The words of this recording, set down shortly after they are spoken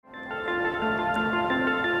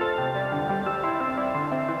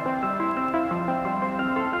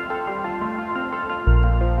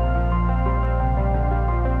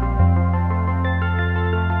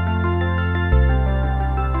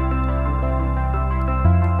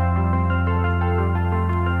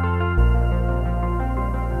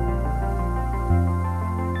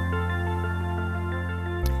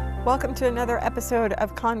Welcome to another episode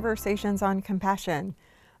of Conversations on Compassion.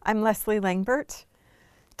 I'm Leslie Langbert.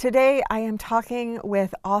 Today I am talking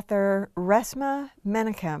with author Resmaa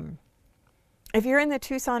Menakem. If you're in the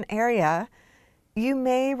Tucson area, you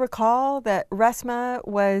may recall that Resmaa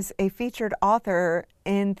was a featured author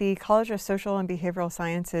in the College of Social and Behavioral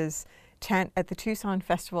Sciences tent at the Tucson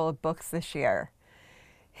Festival of Books this year.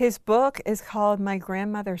 His book is called My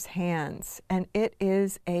Grandmother's Hands, and it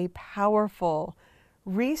is a powerful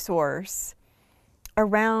resource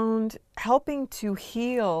around helping to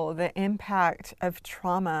heal the impact of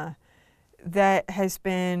trauma that has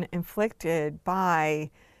been inflicted by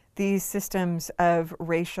these systems of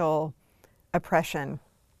racial oppression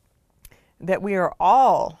that we are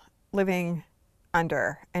all living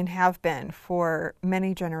under and have been for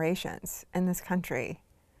many generations in this country.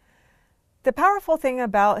 The powerful thing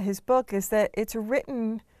about his book is that it's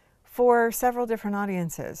written for several different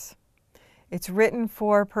audiences. It's written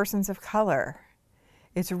for persons of color.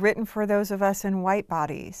 It's written for those of us in white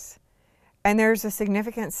bodies. And there's a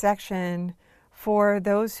significant section for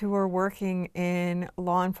those who are working in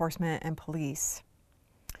law enforcement and police.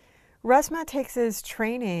 Resmaa takes his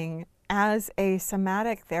training as a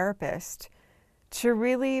somatic therapist to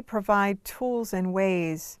really provide tools and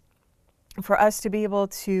ways for us to be able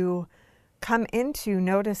to come into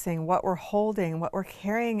noticing what we're holding, what we're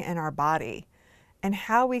carrying in our body, and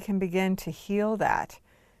how we can begin to heal that,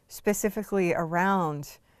 specifically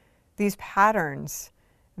around these patterns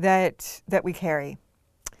that we carry.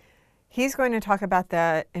 He's going to talk about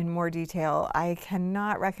that in more detail. I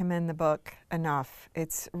cannot recommend the book enough.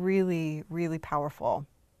 It's really, really powerful.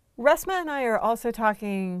 Resmaa and I are also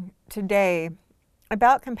talking today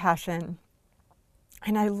about compassion.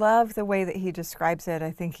 And I love the way that he describes it.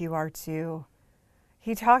 I think you are too.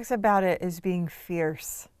 He talks about it as being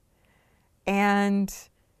fierce. And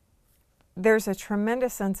there's a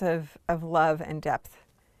tremendous sense of love and depth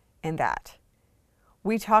in that.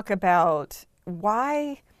 We talk about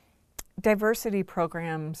why diversity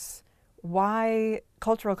programs, why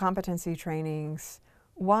cultural competency trainings,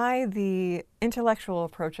 why the intellectual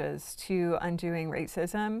approaches to undoing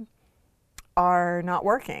racism are not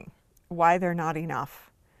working, why they're not enough.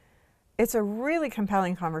 It's a really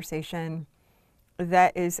compelling conversation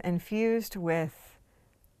that is infused with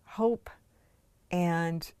hope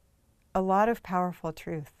and a lot of powerful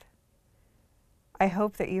truth. I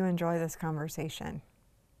hope that you enjoy this conversation.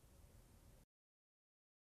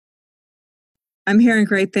 I'm hearing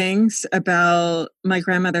great things about My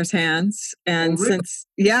Grandmother's Hands. And since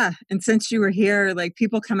you were here, like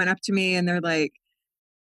people coming up to me and they're like,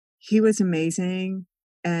 he was amazing.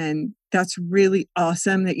 And that's really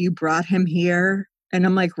awesome that you brought him here. And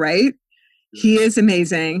I'm like, right? He is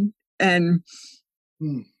amazing. And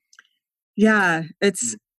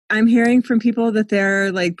I'm hearing from people that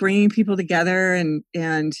they're like bringing people together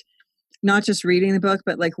and not just reading the book,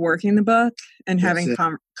 but like working the book and having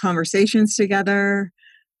conversations together.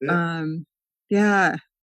 Yeah.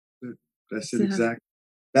 That's it. Exactly.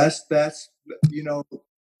 That's, that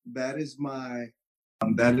is my,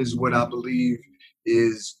 that is what I believe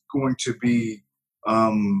is going to be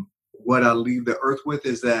what I leave the earth with,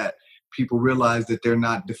 is that people realize that they're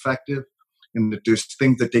not defective and that there's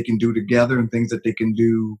things that they can do together and things that they can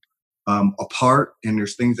do apart. And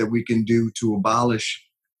there's things that we can do to abolish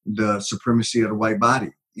the supremacy of the white body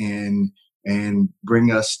and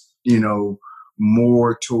bring us,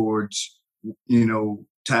 more towards,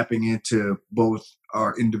 tapping into both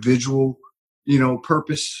our individual,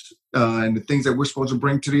 purpose and the things that we're supposed to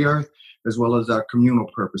bring to the earth, as well as our communal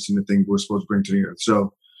purpose and the things we're supposed to bring to the earth.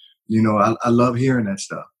 So, I love hearing that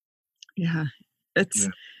stuff. Yeah,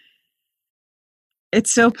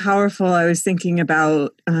 it's so powerful. I was thinking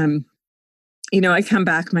about, I come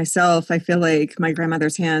back myself. I feel like My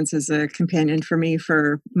Grandmother's Hands is a companion for me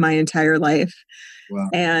for my entire life. Wow.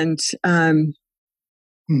 And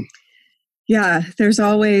there's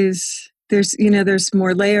always, there's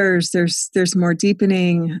more layers, there's more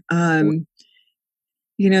deepening,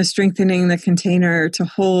 strengthening the container to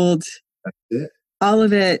hold all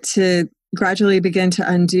of it, to gradually begin to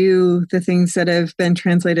undo the things that have been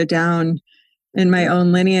translated down in my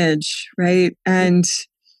own lineage, right? And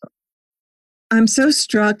I'm so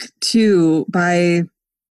struck too by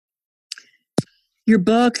your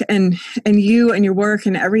book and you and your work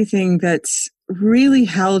and everything that's really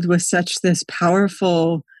held with such this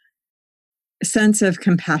powerful sense of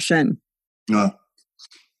compassion.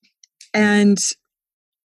 And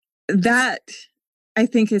that, I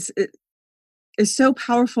think, is so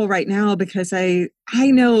powerful right now, because I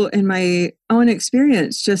know in my own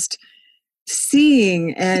experience, just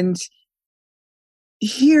seeing and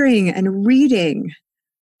hearing and reading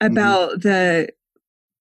Hmm. about the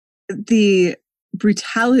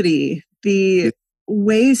brutality, the Yeah,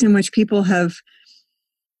 ways in which people have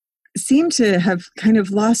seemed to have kind of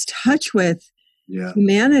lost touch with yeah,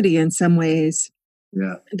 humanity in some ways.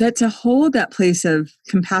 yeah, That to hold that place of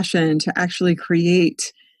compassion, to actually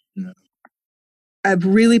create yeah, a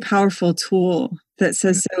really powerful tool that yeah,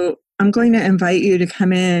 says, so I'm going to invite you to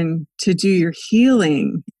come in to do your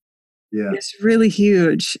healing, yeah, is really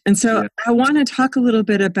huge. And so yeah. I want to talk a little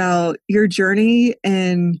bit about your journey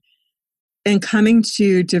and coming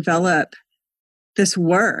to develop this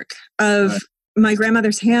work of Right. my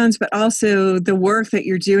grandmother's hands, but also the work that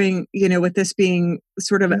you're doing, with this being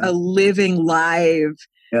sort of Yeah. a living live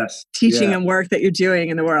Yes. teaching Yeah. and work that you're doing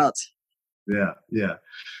in the world. Yeah. Yeah.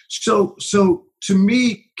 So to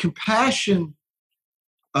me, compassion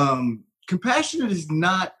is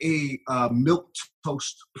not a milk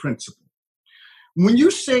toast principle. When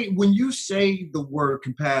you say the word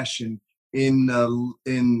compassion in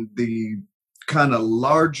the kind of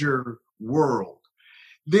larger world,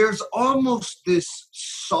 there's almost this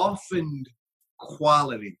softened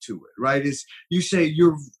quality to it, right? Is you say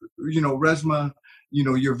Resmaa,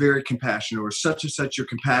 you're very compassionate, or such and such, you're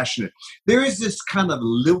compassionate. There is this kind of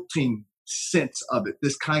lilting sense of it,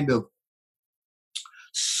 this kind of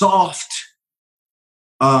soft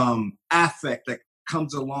affect that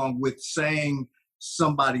comes along with saying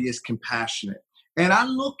somebody is compassionate. And I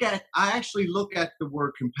actually look at the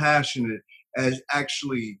word compassionate as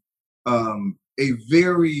actually a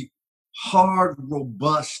very hard,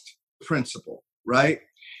 robust principle, right?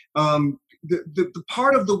 The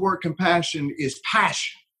part of the word compassion is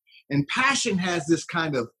passion. And passion has this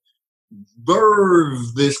kind of verve,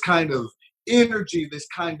 this kind of energy, this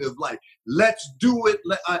kind of like, let's do it.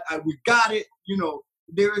 We got it.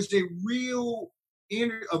 There is a real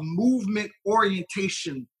a movement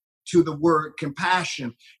orientation to the word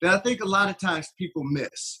compassion that I think a lot of times people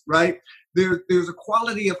miss, right? There's a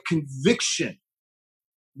quality of conviction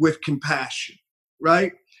with compassion,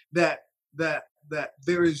 right? That that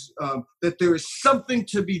there is something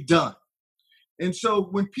to be done. And so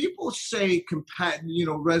when people say compassion,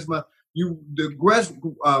 Resmaa,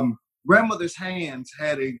 grandmother's hands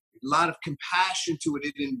had a lot of compassion to it.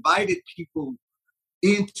 It invited people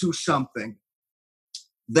into something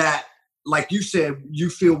that, like you said, you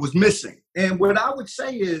feel was missing. And what I would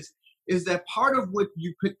say is that part of what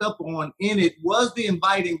you picked up on in it was the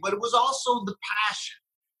inviting, but it was also the passion.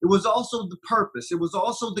 It was also the purpose. It was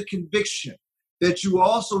also the conviction that you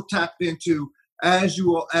also tapped into as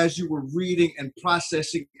you were reading and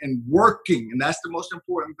processing and working. And that's the most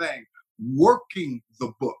important thing, working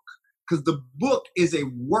the book, because the book is a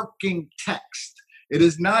working text. It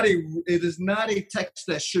is not a text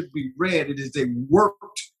that should be read. It is a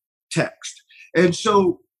worked text. And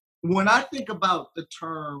so when I think about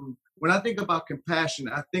compassion,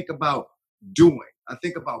 I think about doing. I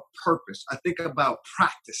think about purpose. I think about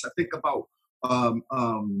practice. I think about um,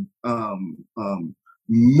 um, um,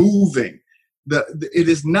 moving. It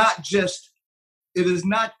is not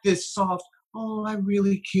this soft, oh, I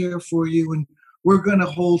really care for you, and we're going to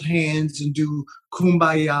hold hands and do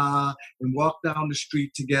kumbaya and walk down the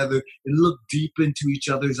street together and look deep into each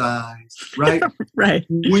other's eyes, right? Right.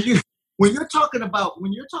 When you're talking about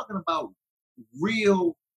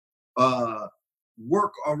real uh,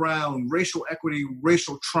 work around racial equity,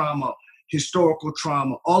 racial trauma, historical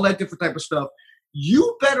trauma, all that different type of stuff,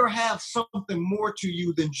 you better have something more to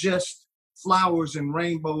you than just flowers and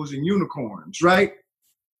rainbows and unicorns, right?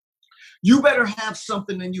 You better have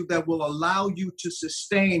something in you that will allow you to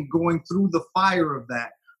sustain going through the fire of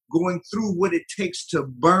that, going through what it takes to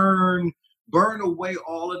burn away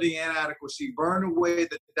all of the inadequacy, burn away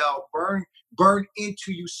the doubt, burn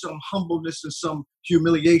into you some humbleness and some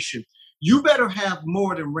humiliation. You better have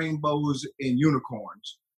more than rainbows and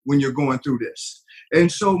unicorns when you're going through this.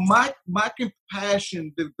 And so my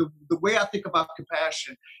compassion, the way I think about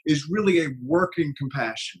compassion is really a working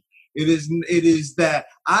compassion. It is that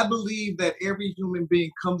I believe that every human being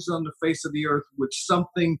comes on the face of the earth with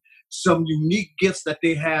something, some unique gifts that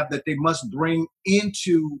they have that they must bring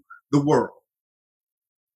into the world.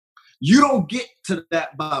 You don't get to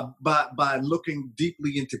that by looking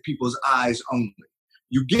deeply into people's eyes only.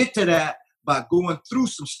 You get to that by going through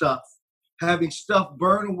some stuff, having stuff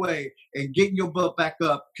burn away, and getting your butt back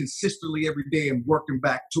up consistently every day and working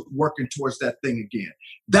towards that thing again.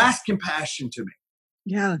 That's compassion to me.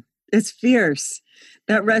 Yeah. It's fierce.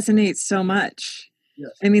 That resonates so much.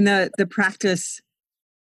 Yes. I mean, the practice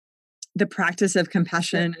of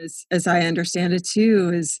compassion, as I understand it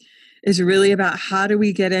too, is really about how do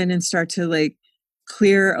we get in and start to like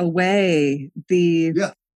clear away the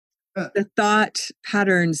Yeah. the thought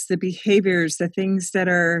patterns, the behaviors, the things that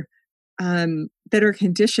are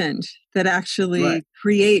conditioned, that actually Right.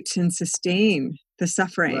 create and sustain the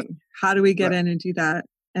suffering. Right. How do we get Right. in and do that?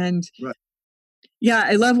 And Right. yeah,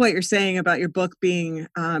 I love what you're saying about your book being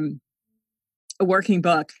a working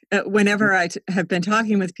book. Whenever I have been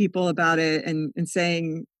talking with people about it and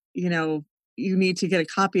saying, you need to get a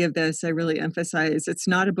copy of this, I really emphasize it's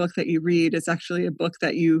not a book that you read. It's actually a book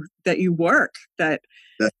that you work, that,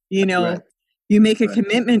 That's right. you make a Right.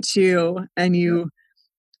 commitment to, and you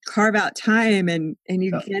carve out time and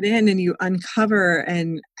you get in and you uncover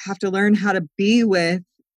and have to learn how to be with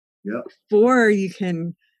before you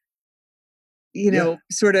can,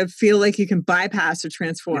 sort of feel like you can bypass or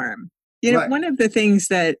transform. Right. One of the things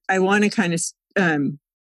that I want to kind of, I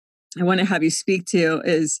want to have you speak to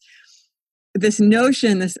is this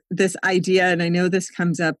notion, this idea, and I know this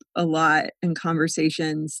comes up a lot in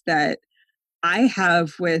conversations that I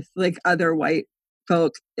have with like other white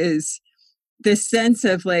folk, is this sense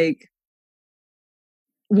of like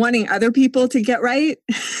wanting other people to get right,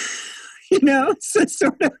 so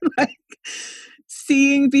sort of like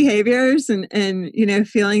seeing behaviors and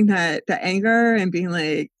feeling that the anger and being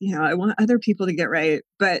like, I want other people to get right,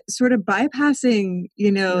 but sort of bypassing,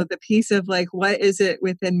 the piece of like, what is it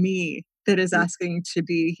within me that is asking to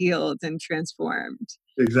be healed and transformed?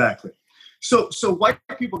 Exactly. So white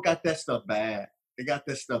people got that stuff bad. They got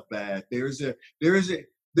that stuff bad. There's a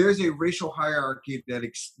racial hierarchy that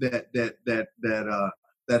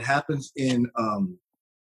happens in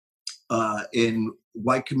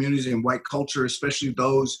white communities and white culture, especially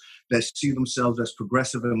those that see themselves as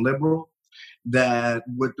progressive and liberal. That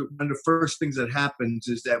one of the first things that happens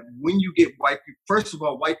is that when you get white people, first of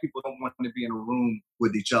all, white people don't want to be in a room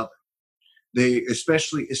with each other. They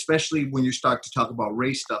especially when you start to talk about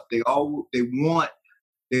race stuff, they want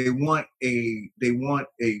a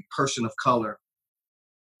person of color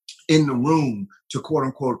in the room to quote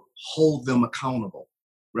unquote hold them accountable,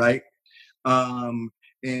 right?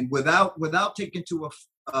 And without taking into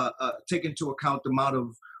account the amount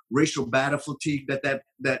of racial battle fatigue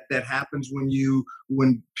that happens when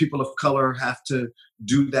people of color have to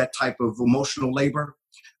do that type of emotional labor.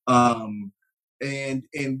 And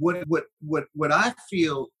what I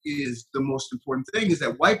feel is the most important thing is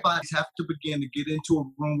that white bodies have to begin to get into a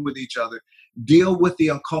room with each other, deal with the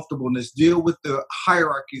uncomfortableness, deal with the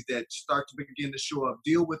hierarchies that start to begin to show up,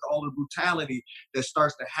 deal with all the brutality that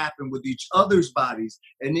starts to happen with each other's bodies,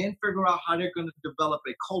 and then figure out how they're going to develop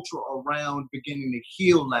a culture around beginning to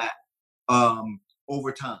heal that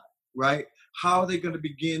over time, right? How are they going to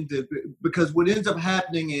begin to, because what ends up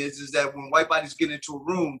happening is that when white bodies get into a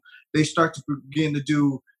room, they start to begin to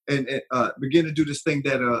do this thing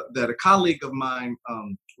that a colleague of mine,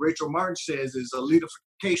 Rachel Martin, says is a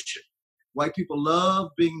leadification. White people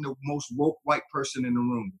love being the most woke white person in the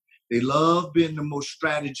room. They love being the most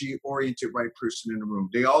strategy-oriented white person in the room.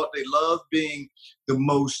 They love being the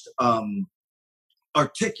most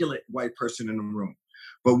articulate white person in the room.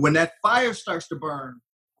 But when that fire starts to burn,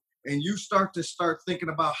 and you start thinking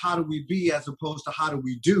about how do we be as opposed to how do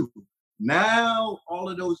we do, now all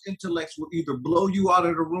of those intellects will either blow you out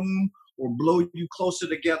of the room or blow you closer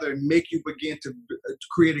together and make you begin to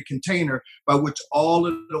create a container by which all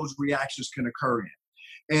of those reactions can occur in.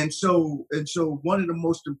 And so one of the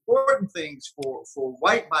most important things for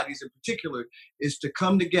white bodies in particular is to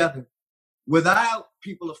come together without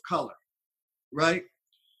people of color, right?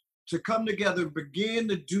 To come together and begin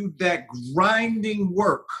to do that grinding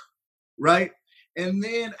work, right? And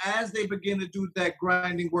then as they begin to do that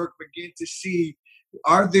grinding work, begin to see,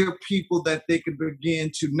 are there people that they can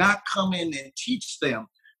begin to not come in and teach them,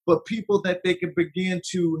 but people that they can begin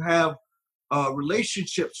to have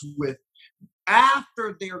relationships with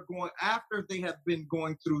after they have been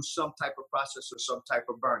going through some type of process or some type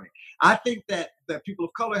of burning. I think that people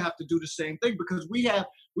of color have to do the same thing, because we have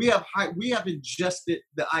ingested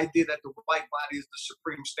the idea that the white body is the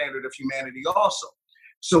supreme standard of humanity also.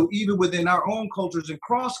 So even within our own cultures and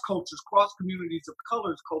cross cultures, cross communities of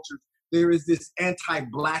colors cultures, there is this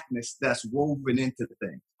anti-blackness that's woven into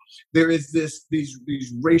things. There is these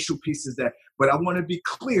racial pieces but I want to be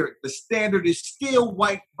clear, the standard is still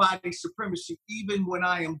white body supremacy, even when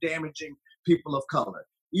I am damaging people of color.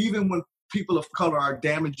 Even when people of color are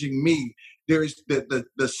damaging me, there is the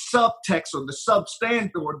subtext or the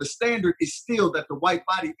substandard or the standard is still that the white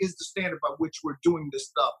body is the standard by which we're doing this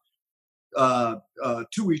stuff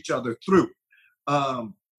to each other through.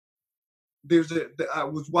 There's a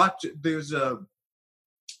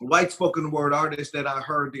white spoken word artist that I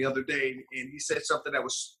heard the other day, and he said something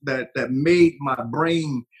that made my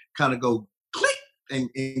brain kind of go click. and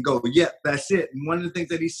go, yep, that's it. And one of the things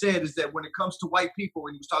that he said is that when it comes to white people,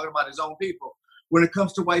 when he was talking about his own people, when it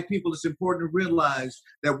comes to white people, it's important to realize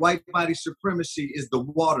that white body supremacy is the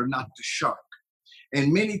water, not the shark.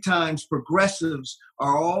 And many times progressives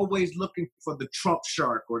are always looking for the Trump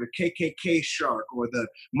shark or the KKK shark or the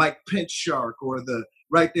Mike Pence shark or the,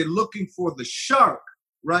 right? They're looking for the shark,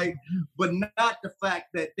 right? But not the fact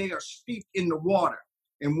that they are steeped in the water.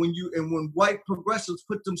 And when white progressives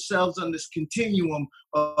put themselves on this continuum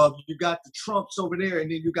of you got the Trumps over there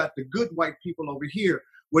and then you got the good white people over here,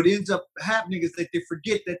 what ends up happening is that they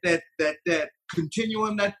forget that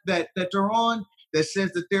continuum that they're on that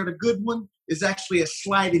says that they're the good one is actually a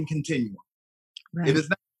sliding continuum. Right. It is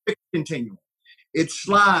not a fixed continuum. It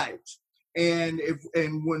slides. And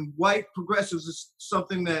when white progressives is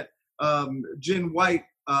something that Jen White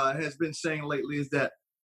has been saying lately is that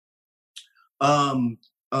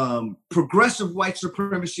progressive white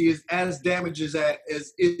supremacy is as damaging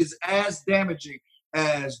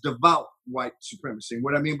as devout white supremacy. And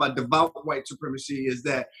what I mean by devout white supremacy is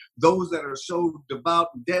that those that are so devout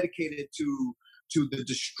and dedicated to the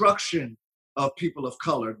destruction of people of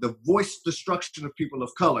color, the voice destruction of people of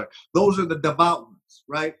color, those are the devout ones,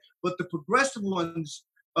 right? But the progressive ones,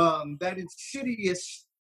 that insidious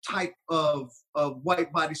type of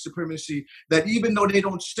white body supremacy, that even though they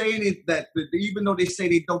don't say it, that even though they say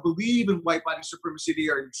they don't believe in white body supremacy,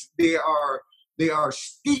 they are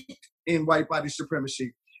steeped in white body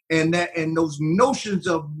supremacy, and those notions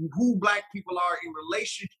of who Black people are in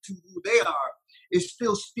relation to who they are is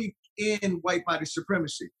still steeped in white body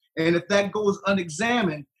supremacy. And if that goes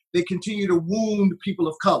unexamined, they continue to wound people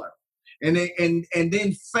of color, and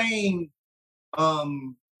then feign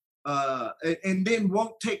and then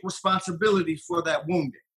won't take responsibility for that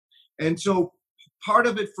wounding. And so part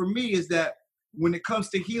of it for me is that when it comes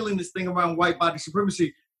to healing this thing around white body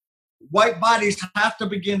supremacy, white bodies have to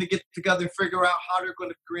begin to get together and figure out how they're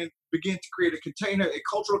going to begin to create a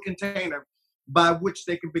cultural container by which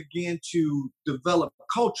they can begin to develop a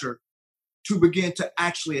culture to begin to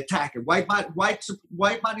actually attack it. White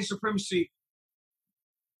body supremacy,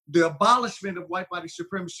 the abolishment of white body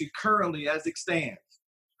supremacy currently as it stands,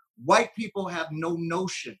 white people have no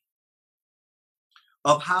notion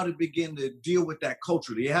of how to begin to deal with that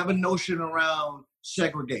culture. They have a notion around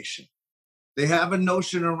segregation. They have a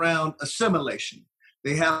notion around assimilation.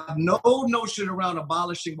 They have no notion around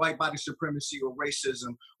abolishing white body supremacy or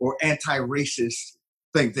racism or anti-racist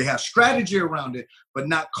things. They have strategy around it, but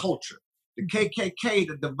not culture. The KKK,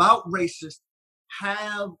 the devout racists,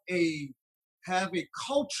 have a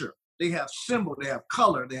culture. They have symbol, they have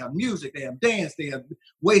color, they have music, they have dance, they have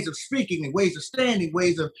ways of speaking and ways of standing,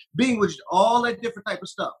 ways of being, which all that different type of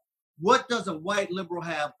stuff. What does a white liberal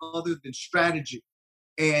have other than strategy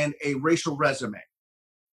and a racial resume,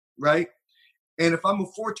 right? And if I'm a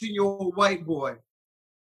 14-year-old white boy,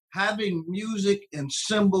 having music and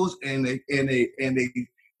symbols and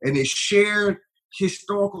a shared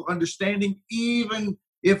historical understanding, even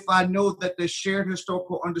if I know that the shared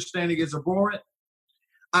historical understanding is abhorrent,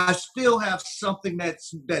 I still have something that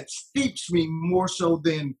steeps me more so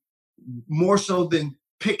than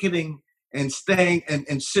picketing and staying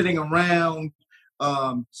and sitting around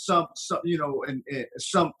something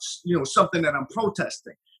that I'm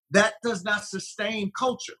protesting. That does not sustain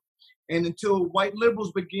culture. And until white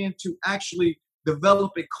liberals begin to actually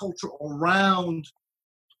develop a culture around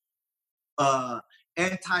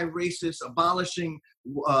anti-racist,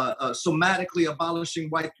 somatically abolishing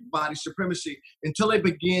white body supremacy, until they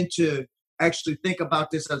begin to actually think about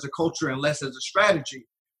this as a culture and less as a strategy,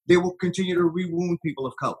 they will continue to re-wound people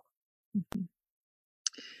of color. Mm-hmm.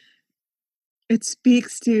 It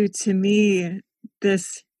speaks to me, the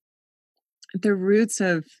roots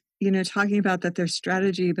of, talking about that there's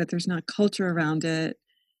strategy, but there's not culture around it.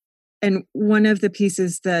 And one of the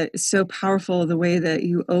pieces that is so powerful, the way that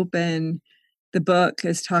you open the book,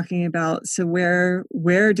 is talking about, so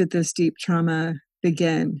where did this deep trauma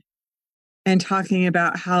begin? And talking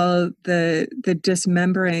about how the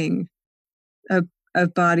dismembering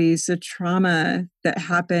of bodies, the trauma that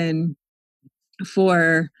happened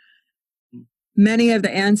for many of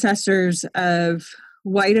the ancestors of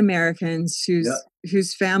white Americans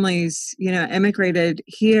whose families, immigrated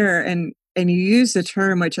here, and you use the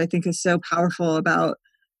term, which I think is so powerful, about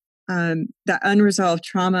that unresolved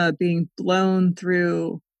trauma being blown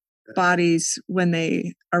through bodies when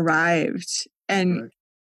they arrived. And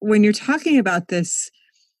when you're talking about this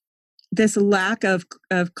lack of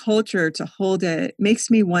culture to hold it, makes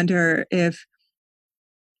me wonder if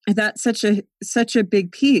that's such a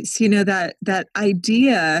big piece, that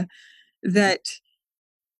idea that,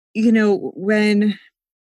 when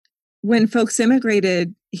when folks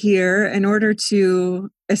immigrated here, in order to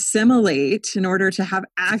assimilate, in order to have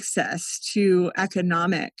access to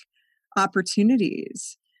economic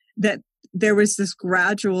opportunities, that there was this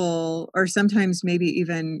gradual, or sometimes maybe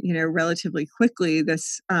even, relatively quickly,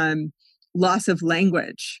 this loss of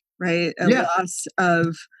language, right? A Yeah. loss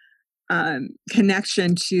of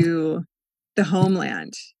connection to the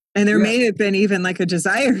homeland. And there may have been even like a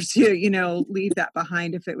desire to, leave that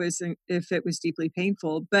behind if it was deeply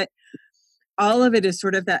painful. But all of it is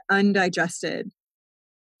sort of that undigested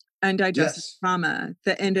Yes. trauma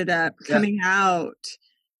that ended up Yeah. coming out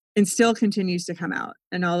and still continues to come out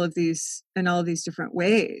in all of these different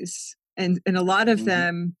ways. And a lot of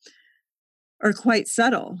them are quite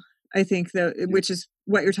subtle, I think, though, which is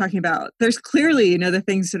what you're talking about. There's clearly, the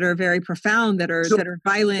things that are very profound, that are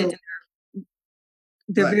violent, and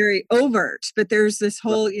they're very overt, but there's this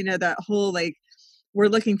whole, that whole, like, we're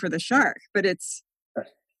looking for the shark, but it's,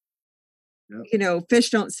 fish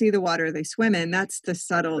don't see the water they swim in. That's the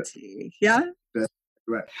subtlety. Yeah. That's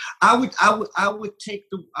right. I would tweak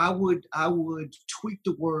the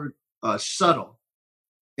word subtle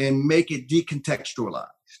and make it decontextualized.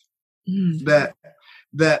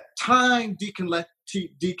 That time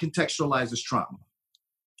decontextualizes trauma.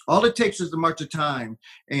 All it takes is the march of time,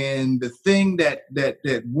 and the thing that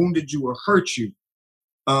wounded you or hurt you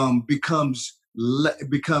becomes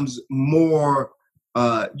more.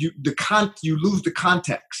 You lose the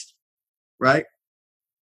context, right?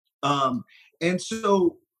 And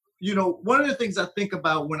so, one of the things I think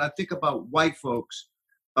about when I think about white folks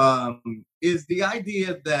is the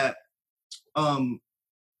idea that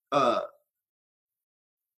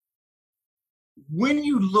when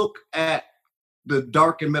you look at the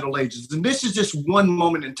dark and Middle Ages, and this is just one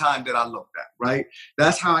moment in time that I looked at, right?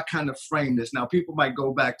 That's how I kind of frame this. Now, people might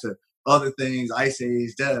go back to other things, Ice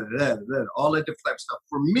Age, all that different type of stuff.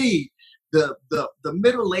 For me, the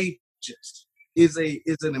Middle Ages is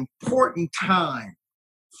an important time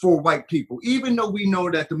for white people, even though we know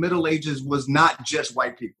that the Middle Ages was not just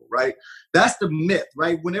white people, right? That's the myth,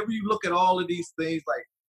 right? Whenever you look at all of these things like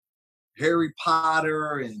Harry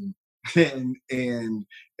Potter and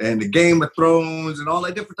the Game of Thrones and all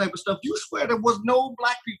that different type of stuff, you swear there was no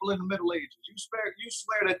black people in the Middle Ages. You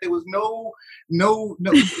swear that there was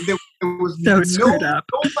there was so screwed up.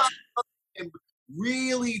 Nobody,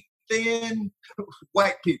 really thin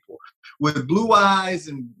white people with blue eyes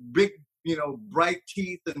and big, bright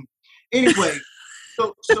teeth. And anyway,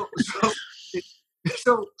 so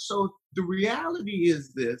the reality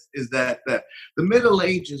is that the Middle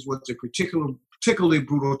Ages was a particularly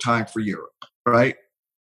brutal time for Europe, right?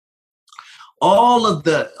 So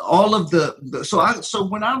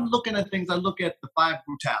when I'm looking at things, I look at the 5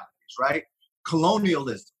 brutalities, right?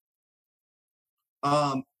 Colonialism,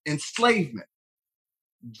 enslavement,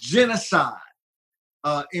 genocide,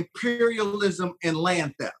 imperialism, and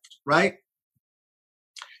land theft, right?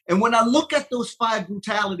 And when I look at those 5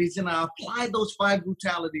 brutalities and I apply those 5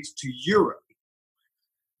 brutalities to Europe,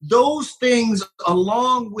 those things,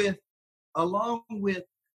 along with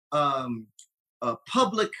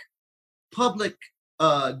public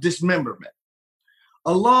dismemberment,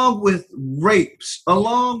 along with rapes,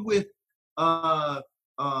 along with the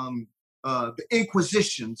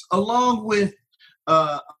Inquisitions, along with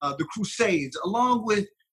the Crusades, along with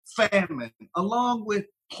famine, along with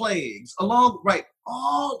plagues, a lot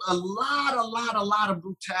of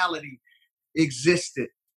brutality existed.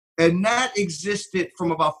 And that existed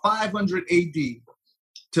from about 500 AD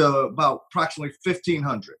to about approximately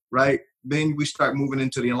 1500, right? Then we start moving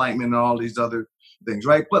into the Enlightenment and all these other things,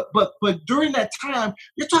 right? But during that time,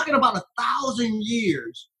 you're talking about 1,000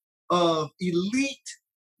 years of elite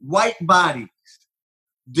white bodies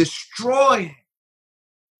destroying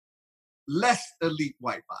less elite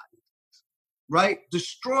white bodies, right?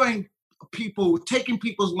 Destroying people, taking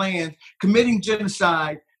people's land, committing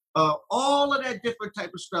genocide, all of that different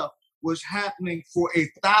type of stuff was happening for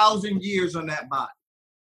 1,000 years on that body,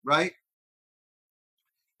 right?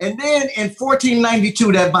 And then in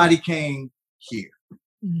 1492, that body came here,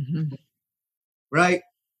 right?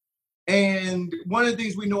 And one of the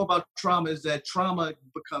things we know about trauma is that trauma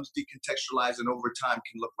becomes decontextualized and over time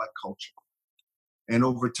can look like culture. And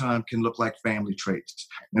over time can look like family traits.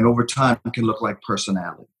 And over time can look like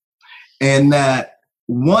personality. And that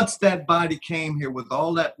once that body came here with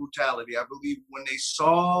all that brutality, I believe when they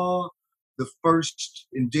saw the first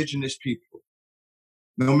indigenous people,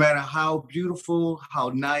 no matter how beautiful, how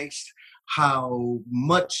nice, how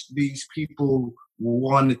much these people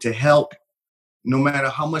wanted to help, no matter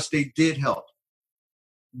how much they did help,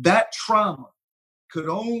 that trauma could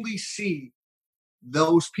only see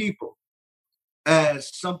those people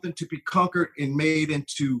as something to be conquered and made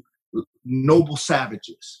into noble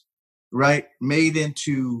savages, right? Made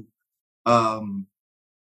into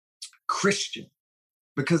Christian,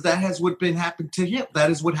 because that has what been happened to him.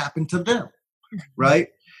 That is what happened to them, right?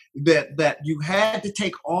 That you had to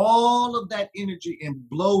take all of that energy and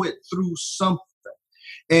blow it through something.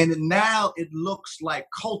 And now it looks like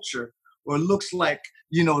culture, or it looks like,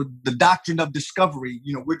 the doctrine of discovery.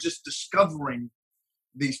 We're just discovering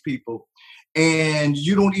these people, and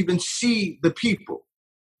you don't even see the people.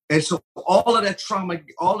 And so all of that trauma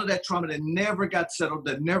that never got settled,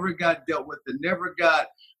 that never got dealt with, that never got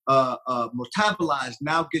metabolized,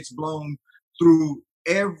 now gets blown through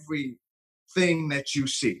everything that you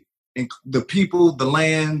see. And the people, the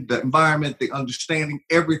land, the environment, the understanding,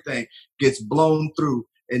 everything gets blown through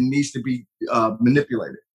and needs to be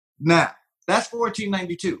manipulated. Now, that's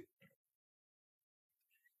 1492.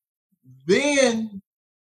 Then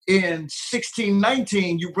in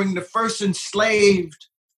 1619, you bring the first enslaved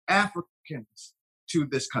Africans to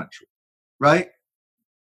this country, right?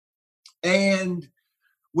 And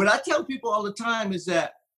what I tell people all the time is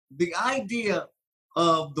that the idea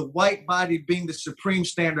of the white body being the supreme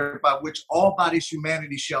standard by which all bodies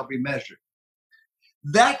humanity shall be measured,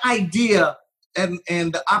 that idea and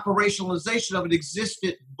the operationalization of it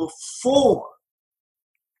existed before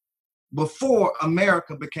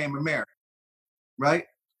America became America, right?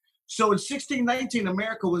 So in 1619,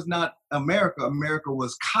 America was not America. America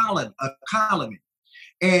was a colony.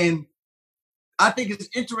 And I think it's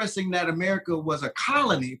interesting that America was a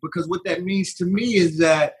colony, because what that means to me is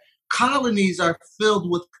that colonies are filled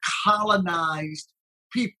with colonized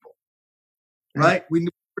people, right? We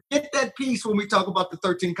forget that piece when we talk about the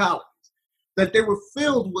 13 colonies, that they were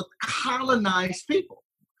filled with colonized people.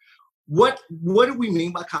 What do we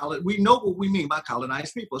mean by colonized? We know what we mean by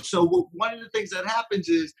colonized people. So one of the things that happens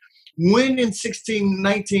is, when in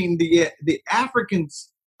 1619 the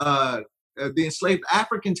Africans, the enslaved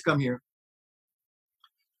Africans come here,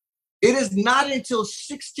 it is not until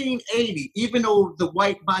 1680, even though the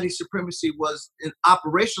white body supremacy was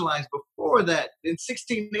operationalized before that, in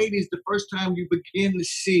 1680 is the first time you begin to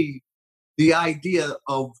see the idea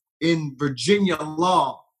of, in Virginia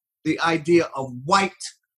law, the idea of white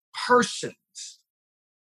persons,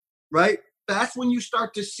 right? That's when you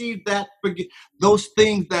start to see those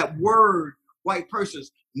things, that word, white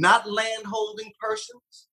persons, not land-holding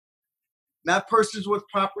persons, not persons with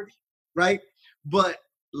property, right? But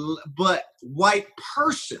white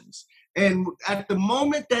persons. And at the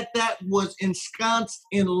moment that was ensconced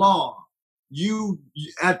in law, you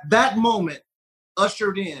at that moment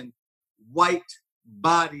ushered in white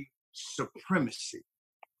body supremacy.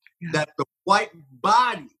 Yeah. That the white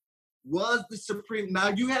body was the supreme. Now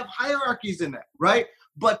you have hierarchies in that, right?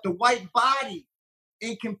 But the white body,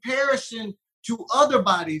 in comparison to other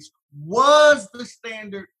bodies, was the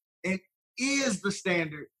standard and is the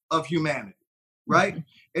standard of humanity, right?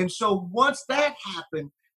 Mm-hmm. And so once that happened,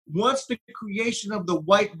 once the creation of the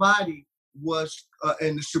white body was,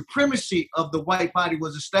 and the supremacy of the white body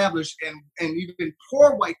was established, and even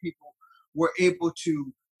poor white people were able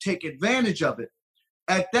to take advantage of it,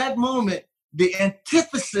 at that moment, the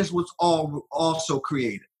antithesis was also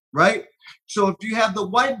created, right? So if you have the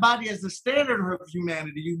white body as the standard of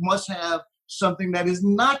humanity, you must have something that is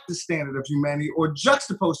not the standard of humanity, or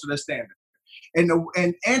juxtaposed to the standard.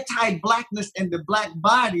 And anti-blackness and the black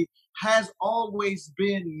body has always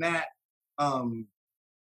been that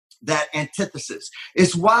antithesis.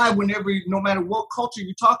 It's why no matter what culture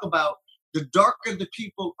you talk about, the darker the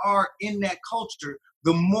people are in that culture,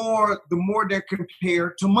 the more they're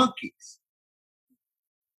compared to monkeys,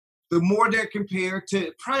 the more they're compared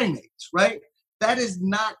to primates, right? That is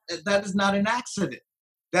not an accident.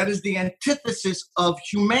 That is the antithesis of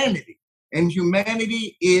humanity. And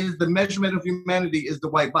humanity is, the measurement of humanity is the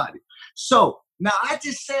white body. So now I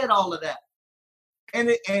just said all of that. And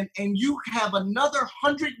you have another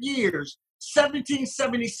 100 years,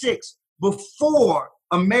 1776, before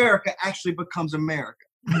America actually becomes America.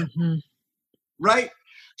 Mm-hmm. Right?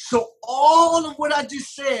 So all of what I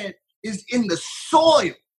just said is in the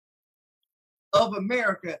soil of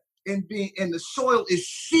America, and the soil is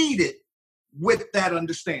seeded with that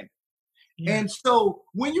understanding. Yeah. And so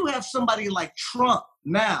when you have somebody like Trump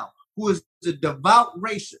now, who is a devout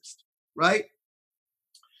racist, right?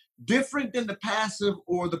 Different than the passive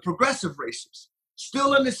or the progressive racist,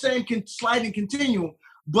 still in the same sliding continuum,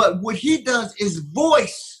 but what he does is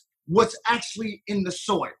voice what's actually in the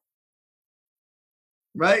soil,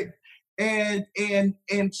 right? And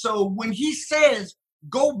so when he says,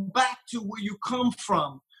 go back to where you come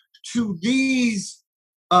from, to these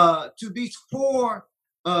four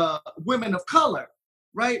women of color,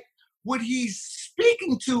 right? What he's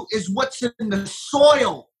speaking to is what's in the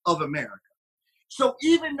soil of America. So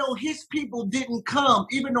even though his people didn't come,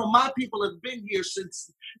 even though my people have been here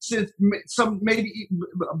since some maybe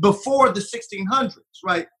before the 1600s,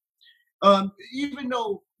 right? Even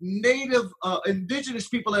though native indigenous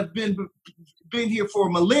people have been here for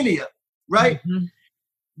millennia, right? Mm-hmm.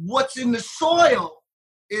 What's in the soil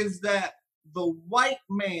is that the white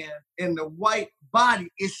man and the white body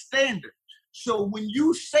is standard. So when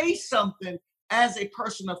you say something as a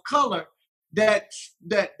person of color that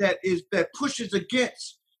pushes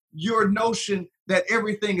against your notion that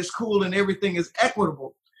everything is cool and everything is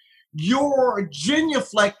equitable, your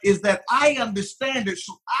genuflect is that I understand it,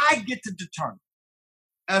 so I get to determine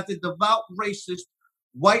as a devout racist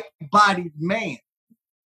white-bodied man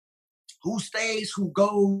who stays, who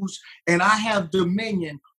goes, and I have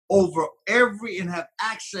dominion over and have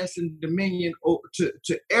access and dominion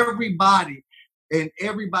to everybody and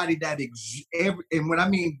everybody that exists. And when I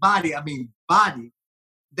mean body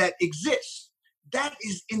that exists. That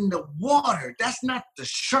is in the water. That's not the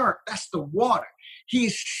shark, that's the water.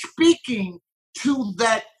 He's speaking to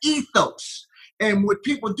that ethos. And what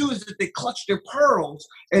people do is that they clutch their pearls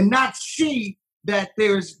and not see that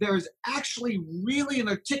there's actually really an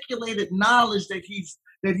articulated knowledge that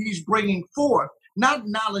he's bringing forth. Not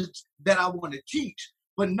knowledge that I want to teach,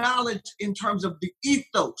 but knowledge in terms of the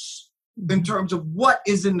ethos, in terms of what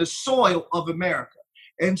is in the soil of America.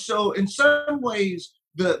 And so in some ways,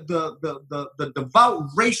 the devout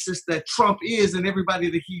racist that Trump is and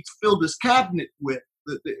everybody that he's filled his cabinet with,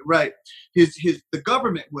 the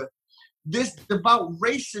government with, this devout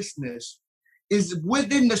racistness is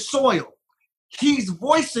within the soil. He's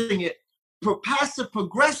voicing it. Passive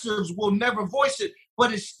progressives will never voice it,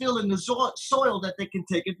 but it's still in the soil that they can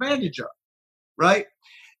take advantage of, right?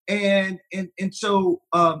 And so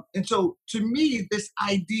to me, this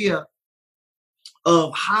idea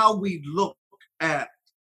of how we look at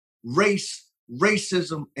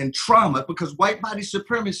racism, and trauma, because white body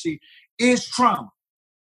supremacy is trauma.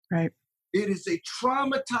 Right. It is a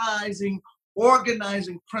traumatizing,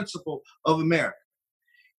 organizing principle of America.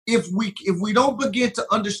 If we don't begin to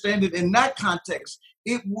understand it in that context,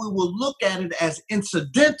 we will look at it as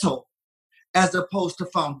incidental as opposed to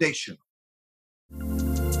foundational.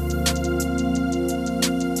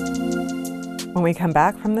 When we come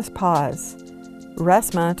back from this pause,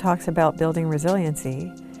 Resmaa talks about building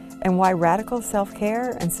resiliency and why radical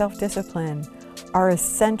self-care and self-discipline are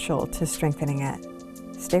essential to strengthening it.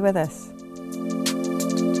 Stay with us.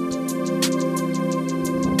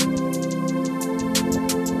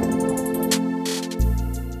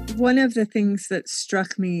 One of the things that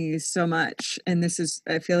struck me so much, and this is,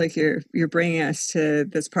 I feel like you're bringing us to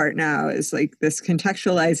this part now, is like this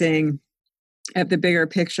contextualizing of the bigger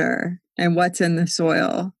picture and what's in the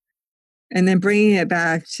soil, and then bringing it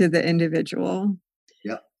back to the individual.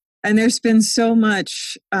 Yeah. And there's been so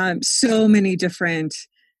much, so many different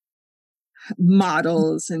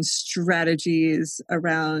models and strategies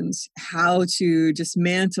around how to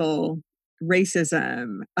dismantle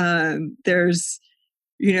racism. There's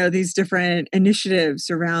these different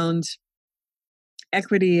initiatives around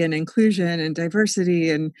equity and inclusion and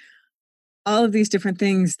diversity and all of these different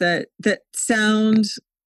things that sound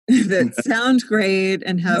sound great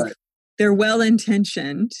and have right. They're well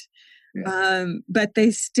intentioned, yeah. But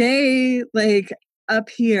they stay like up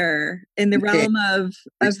here in the realm of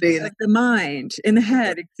the mind, in the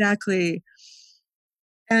head, exactly.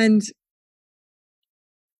 And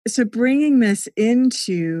so bringing this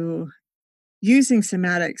into using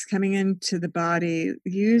somatics, coming into the body,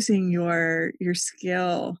 using your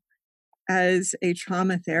skill as a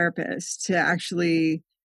trauma therapist to actually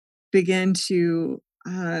begin to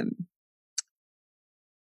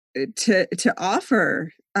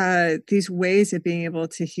offer these ways of being able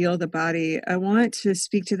to heal the body. I want to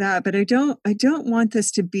speak to that, but I don't want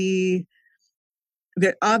this to be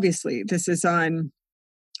that. Obviously, this is on.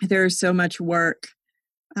 There's so much work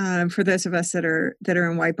for those of us that are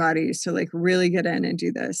in white bodies to like really get in and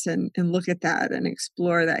do this and look at that and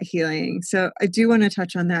explore that healing. So I do want to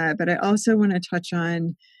touch on that, but I also want to touch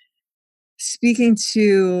on speaking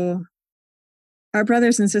to our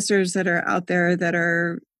brothers and sisters that are out there that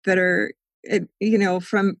are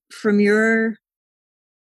from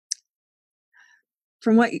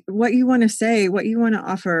what you want to say, what you want to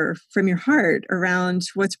offer from your heart around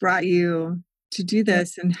what's brought you to do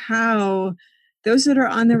this, and how those that are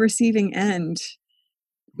on the receiving end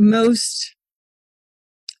most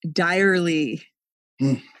direly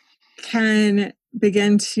can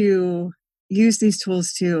begin to use these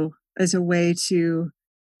tools too as a way to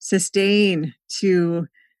sustain, to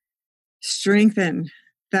strengthen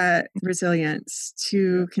that resilience,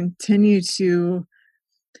 to continue to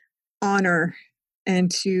honor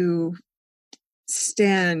and to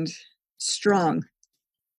stand strong.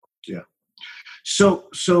 Yeah.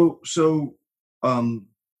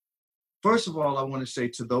 First of all, I want to say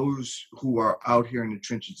to those who are out here in the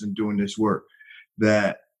trenches and doing this work,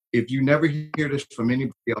 that if you never hear this from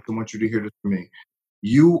anybody else, I want you to hear this from me.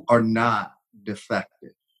 You are not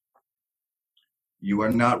defective. You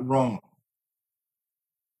are not wrong.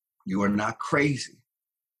 You are not crazy.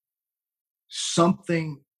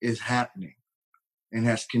 Something is happening and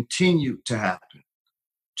has continued to happen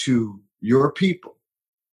to your people.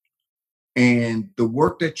 And the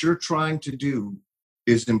work that you're trying to do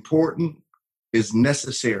is important, is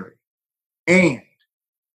necessary. And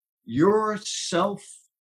your self-care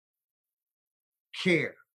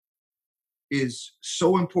is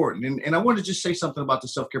so important. And I want to just say something about the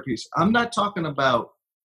self-care piece. I'm not talking about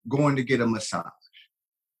going to get a massage,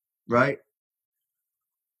 right?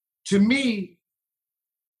 To me,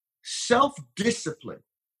 self-discipline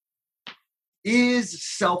is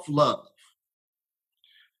self-love.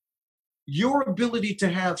 Your ability to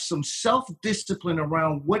have some self-discipline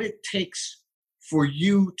around what it takes for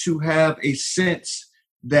you to have a sense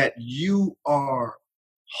that you are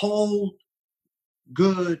whole,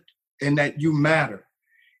 good, and that you matter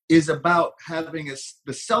is about having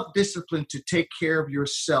the self-discipline to take care of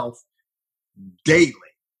yourself daily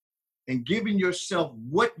and giving yourself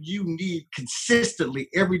what you need consistently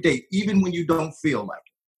every day, even when you don't feel like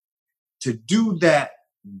it, to do that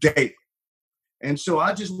daily. And so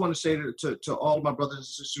I just want to say to all my brothers and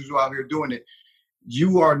sisters who are out here doing it,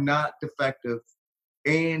 you are not defective,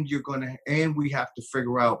 and we have to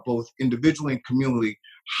figure out both individually and communally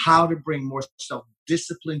how to bring more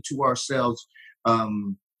self-discipline to ourselves,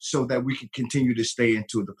 so that we can continue to stay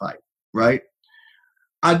into the fight, right?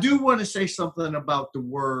 I do want to say something about the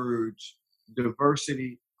words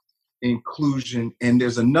diversity, inclusion, and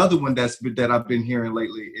there's another one that I've been hearing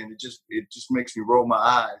lately, and it just makes me roll my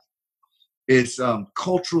eyes. It's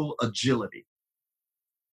cultural agility.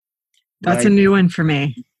 That's right? a new one for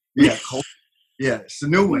me. Yeah, it's a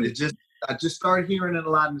new one. I just started hearing it a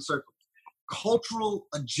lot in the circle. Cultural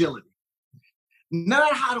agility.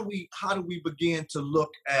 Not how do we begin to look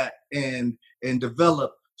at and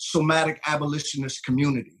develop somatic abolitionist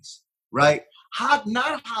communities, right?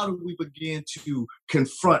 Not how do we begin to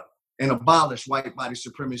confront and abolish white body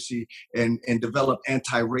supremacy and develop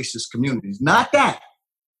anti-racist communities. Not that.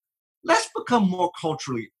 Let's become more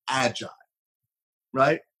culturally agile,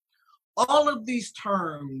 right? All of these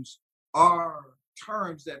terms are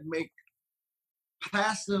terms that make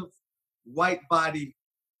passive white body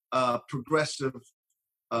progressive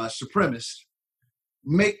supremacists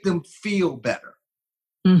make them feel better,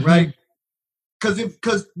 Mm-hmm. right?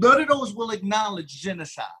 Because none of those will acknowledge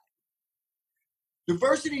genocide.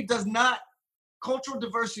 Cultural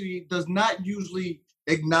diversity does not usually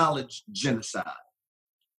acknowledge genocide,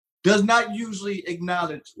 does not usually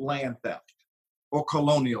acknowledge land theft or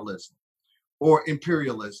colonialism or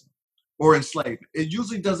imperialism or enslavement. It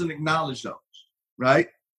usually doesn't acknowledge those, right?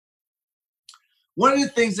 One of the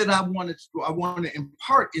things that I want to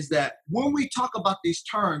impart is that when we talk about these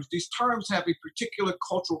terms have a particular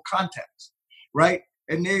cultural context, right?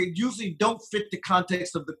 And they usually don't fit the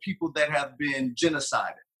context of the people that have been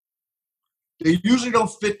genocided. They usually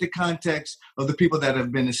don't fit the context of the people that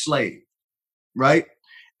have been enslaved, right?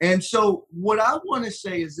 And so what I want to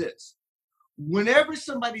say is this. Whenever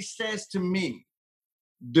somebody says to me,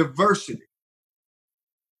 diversity,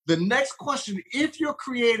 the next question, if you're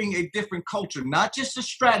creating a different culture, not just a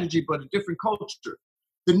strategy, but a different culture,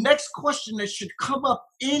 the next question that should come up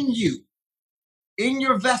in you, in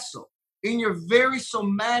your vessel, in your very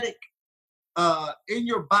somatic, in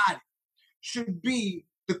your body, should be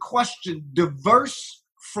the question, diverse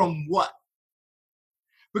from what?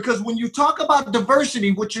 Because when you talk about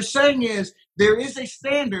diversity, what you're saying is there is a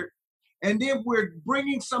standard, and then we're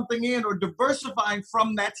bringing something in or diversifying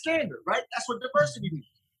from that standard, right? That's what diversity means.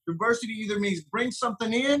 Diversity either means bring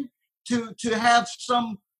something in to have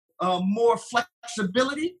some more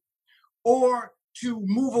flexibility, or to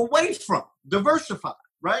move away from, diversify,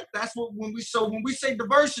 right? That's what when we say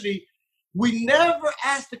diversity, we never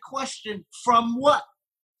ask the question from what,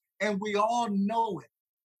 and we all know it.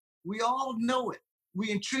 We all know it. We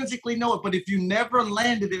intrinsically know it. But if you never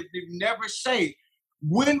landed it, you never say,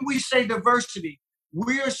 when we say diversity,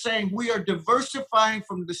 we are saying we are diversifying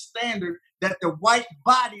from the standard that the white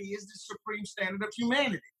body is the supreme standard of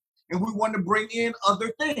humanity. And we want to bring in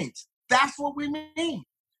other things. That's what we mean.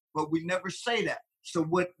 But we never say that. So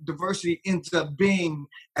what diversity ends up being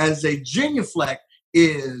as a genuflect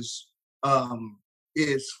is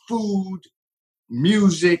food,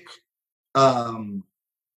 music, um,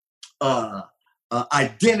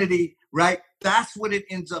 identity, right? That's what it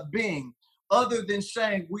ends up being. Other than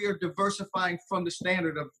saying we are diversifying from the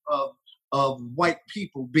standard of white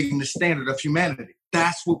people being the standard of humanity.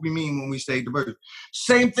 That's what we mean when we say diversity.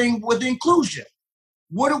 Same thing with inclusion.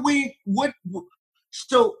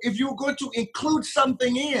 So if you're going to include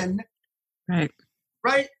something in,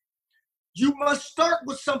 right, you must start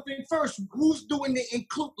with something first. Who's doing the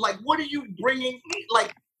include? Like, what are you bringing?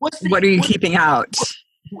 Like, what are you keeping out?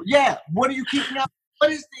 Yeah, what are you keeping out?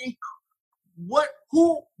 What is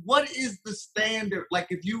the standard? Like,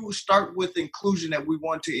 if you start with inclusion, that we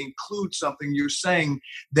want to include something, you're saying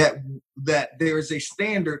that there is a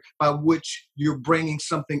standard by which you're bringing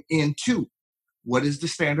something into. What is the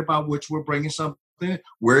standard by which we're bringing something in?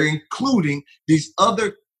 We're including these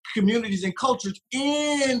other communities and cultures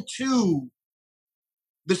into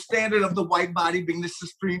the standard of the white body being the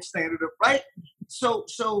supreme standard of, right? So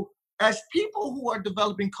as people who are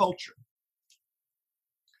developing culture,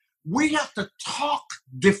 we have to talk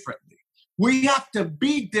differently. We have to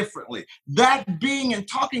be differently. That being and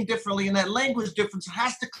talking differently and that language difference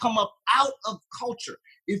has to come up out of culture.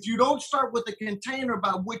 If you don't start with a container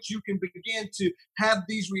by which you can begin to have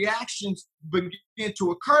these reactions begin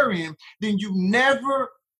to occur in, then you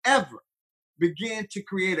never, ever begin to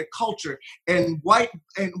create a culture. And what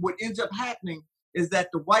ends up happening is that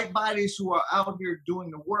the white bodies who are out here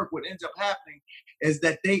doing the work, what ends up happening is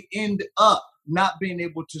that they end up not being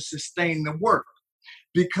able to sustain the work,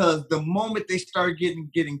 because the moment they start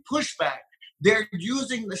getting pushback, they're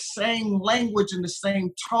using the same language and the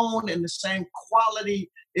same tone and the same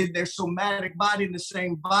quality in their somatic body and the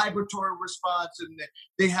same vibratory response, and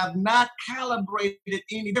they have not calibrated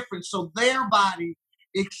any different. So their body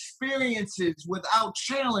experiences without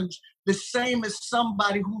challenge the same as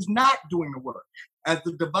somebody who's not doing the work, as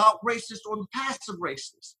the devout racist or the passive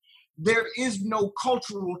racist. There is no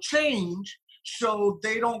cultural change, so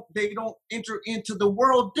they don't enter into the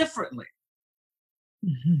world differently,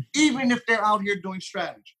 even if they're out here doing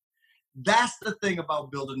strategy. That's the thing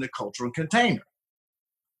about building the cultural container.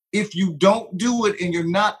 If you don't do it and you're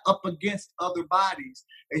not up against other bodies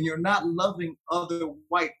and you're not loving other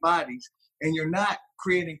white bodies and you're not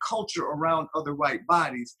creating culture around other white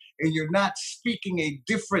bodies and you're not speaking a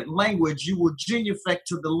different language, you will genuflect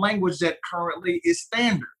to the language that currently is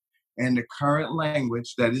standard. And the current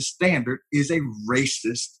language that is standard is a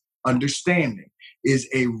racist understanding, is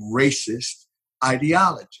a racist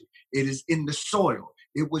ideology. It is in the soil.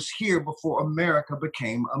 It was here before America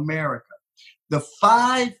became America. The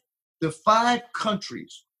five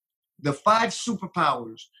countries, the five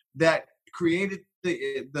superpowers that created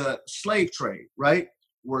the slave trade, right,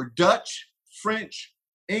 were Dutch, French,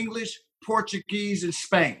 English, Portuguese, and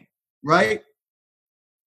Spain, right?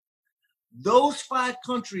 Those five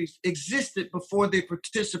countries existed before they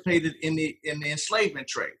participated in the enslavement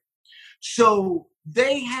trade. So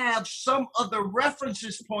they have some other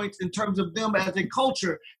references points in terms of them as a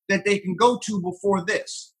culture that they can go to before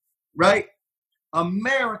this, right?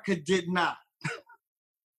 America did not.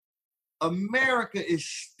 America is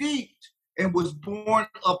steeped and was born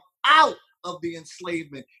up out of the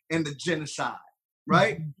enslavement and the genocide,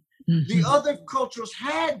 right? The other cultures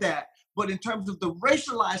had that, but in terms of the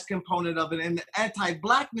racialized component of it and the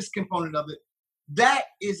anti-blackness component of it, that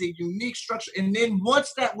is a unique structure. And then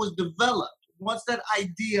once that was developed, once that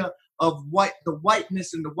idea of the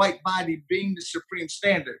whiteness and the white body being the supreme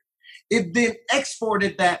standard, it then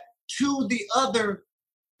exported that to the other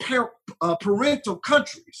parental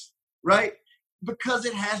countries, right? Because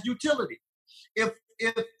it has utility. If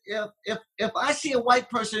I see a white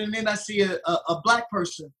person and then I see a black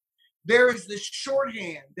person, there is this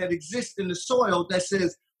shorthand that exists in the soil that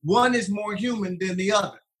says one is more human than the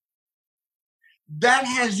other. That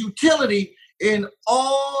has utility in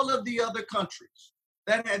all of the other countries.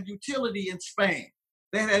 That had utility in Spain.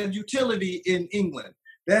 That had utility in England.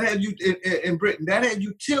 That had in Britain. That had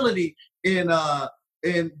utility in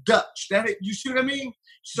Dutch. You see what I mean?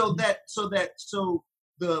 So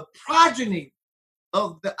the progeny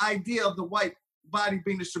of the idea of the white body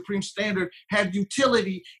being the supreme standard had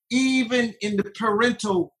utility even in the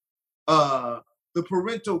parental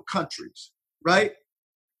countries, right?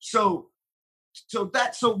 So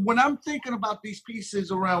when I'm thinking about these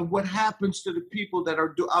pieces around what happens to the people that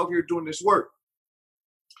are out here doing this work,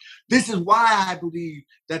 this is why I believe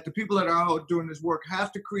that the people that are out doing this work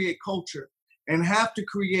have to create culture and have to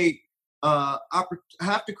create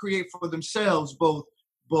for themselves both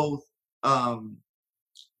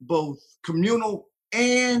communal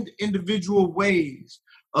and individual ways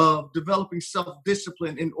of developing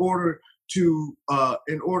self-discipline in order to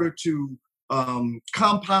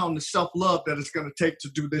compound the self-love that it's going to take to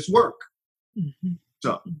do this work. Mm-hmm.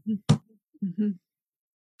 So, mm-hmm. Mm-hmm.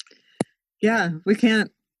 Yeah, we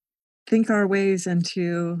can't think ourselves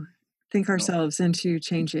into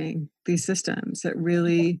changing these systems. It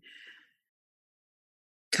really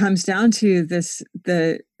comes down to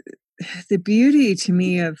the beauty to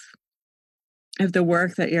me of the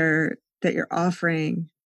work that you're offering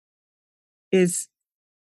is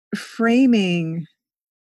framing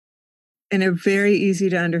in a very easy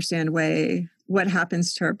to understand way what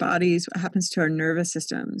happens to our bodies, what happens to our nervous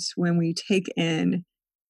systems when we take in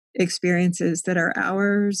experiences that are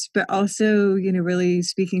ours, but also, really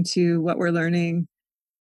speaking to what we're learning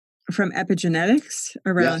from epigenetics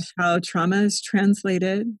around how trauma is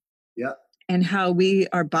translated, and how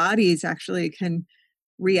our bodies actually can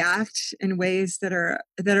react in ways that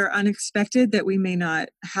are unexpected, that we may not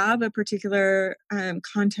have a particular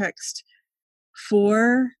context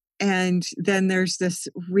for, and then there's this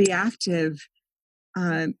reactive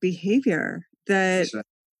behavior that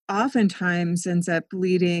oftentimes ends up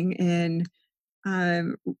leading in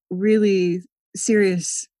really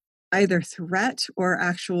serious either threat or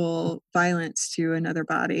actual violence to another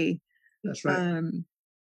body. That's right.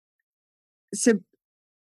 So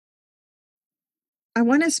I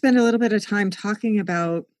want to spend a little bit of time talking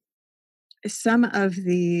about some of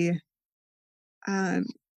the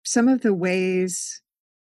ways,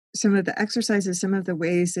 some of the exercises, some of the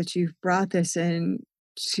ways that you've brought this in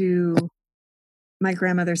to my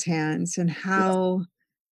grandmother's hands, and how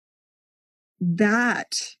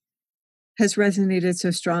that has resonated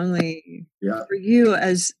so strongly for you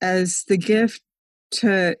as the gift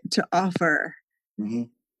to offer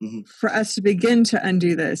for us to begin to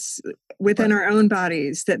undo this within our own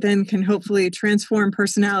bodies, that then can hopefully transform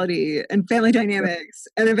personality and family dynamics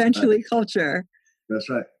and eventually culture. That's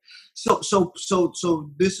right. So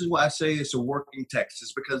this is why I say it's a working text,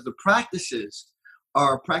 is because the practices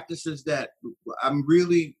are practices that I'm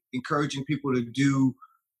really encouraging people to do.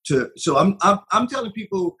 So I'm telling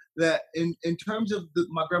people that in terms of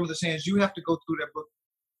my grandmother's hands, you have to go through that book,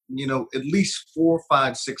 at least 4,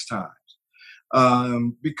 5, 6 times,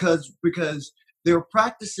 because there are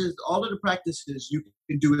practices. All of the practices you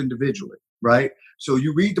can do individually, right? So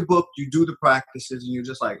you read the book, you do the practices, and you're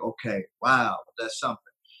just like, okay, wow, that's something.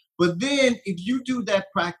 But then if you do that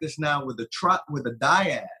practice now with a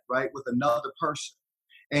dyad, right, with another person,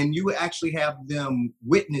 and you actually have them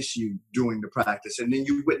witness you doing the practice, and then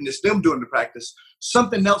you witness them doing the practice,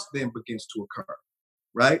 something else then begins to occur,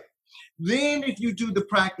 right? Then if you do the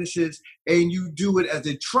practices and you do it as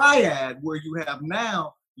a triad, where you have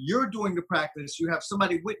now, you're doing the practice, you have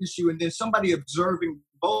somebody witness you, and then somebody observing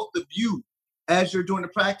both of you as you're doing the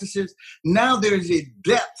practices, now there's a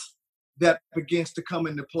depth that begins to come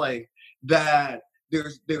into play, that there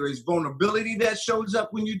is vulnerability that shows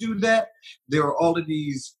up when you do that. There are all of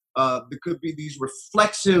these, there could be these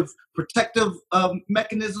reflexive, protective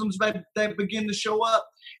mechanisms that begin to show up.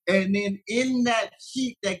 And then in that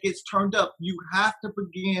heat that gets turned up, you have to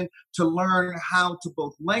begin to learn how to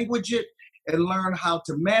both language it and learn how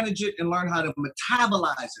to manage it and learn how to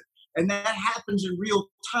metabolize it. And that happens in real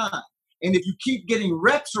time. And if you keep getting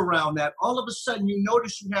reps around that, all of a sudden you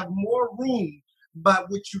notice you have more room by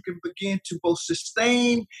which you can begin to both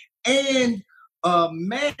sustain and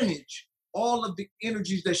manage all of the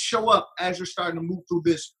energies that show up as you're starting to move through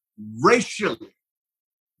this racially,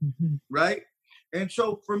 right? And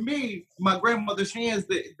so for me, my grandmother's hands,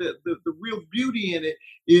 the real beauty in it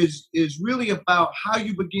is really about how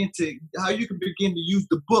you can begin to use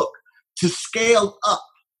the book to scale up,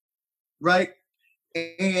 right?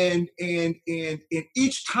 And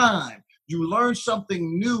each time you learn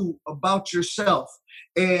something new about yourself.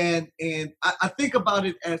 And I think about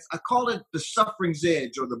it as, I call it the suffering's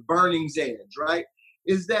edge or the burning's edge, right?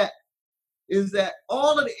 Is that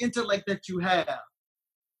all of the intellect that you have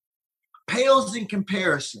pales in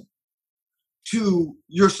comparison to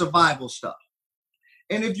your survival stuff.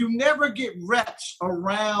 And if you never get reps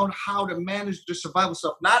around how to manage the survival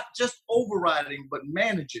stuff, not just overriding, but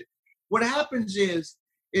manage it, what happens is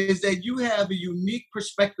that you have a unique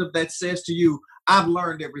perspective that says to you, I've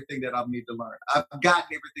learned everything that I need to learn. I've gotten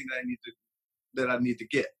everything that I need to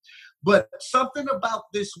get. But something about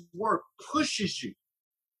this work pushes you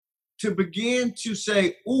to begin to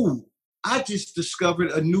say, ooh, I just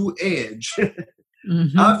discovered a new edge.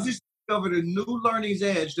 I've just discovered a new learning's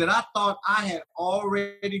edge that I thought I had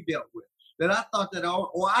already dealt with, that I thought that,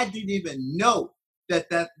 or I didn't even know that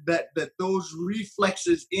those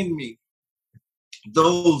reflexes in me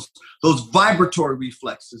those vibratory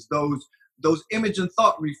reflexes, those image and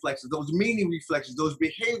thought reflexes, those meaning reflexes, those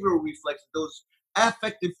behavioral reflexes, those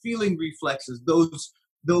affective feeling reflexes, those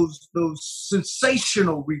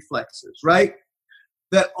sensational reflexes, right?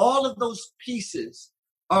 That all of those pieces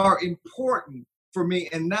are important for me.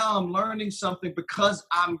 And now I'm learning something because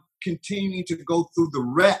I'm continuing to go through the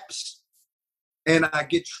reps, and I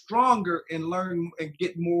get stronger and learn and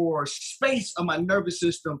get more space on my nervous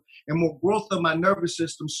system and more growth of my nervous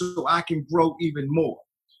system so I can grow even more.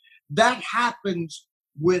 That happens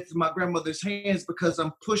with my grandmother's hands because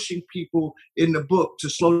I'm pushing people in the book to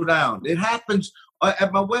slow down. It happens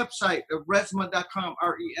at my website, resmaa.com,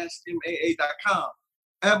 resmaa.com.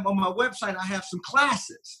 On my website, I have some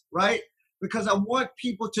classes, right? Because I want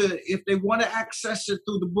people to, if they want to access it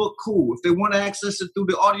through the book, cool. If they want to access it through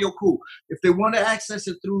the audio, cool. If they want to access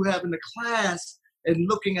it through having a class and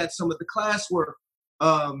looking at some of the classwork,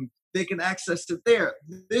 they can access it there.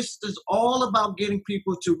 This is all about getting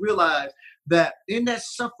people to realize that in that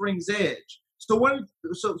suffering's edge. So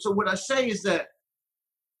what I say is that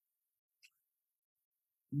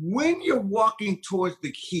when you're walking towards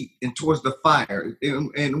the heat and towards the fire,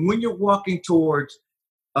 and when you're walking towards,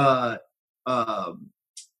 I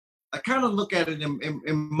kind of look at it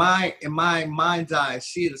in my mind's eye, I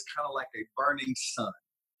see it as kind of like a burning sun.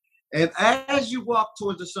 And as you walk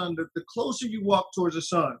towards the sun, the closer you walk towards the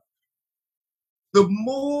sun, the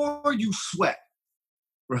more you sweat,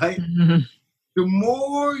 right? Mm-hmm. The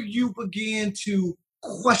more you begin to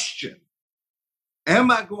question,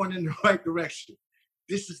 am I going in the right direction?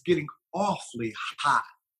 This is getting awfully hot,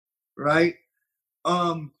 right?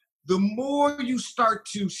 The more you start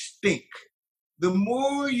to stink, the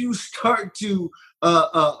more you start to,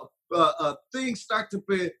 things start to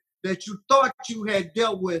be that you thought you had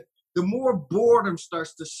dealt with, the more boredom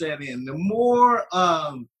starts to set in, the more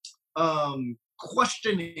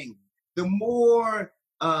questioning, the more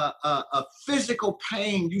physical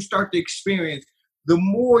pain you start to experience, the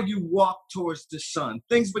more you walk towards the sun.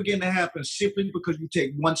 Things begin to happen simply because you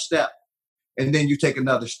take one step and then you take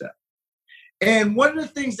another step. And one of the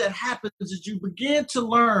things that happens is you begin to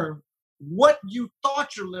learn what you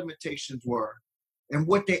thought your limitations were and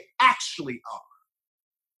what they actually are,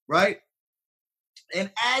 right?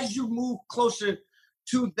 And as you move closer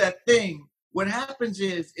to that thing, what happens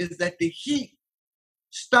is that the heat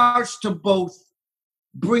starts to both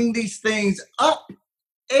bring these things up,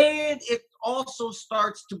 and it also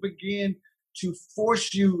starts to begin to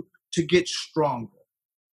force you to get stronger.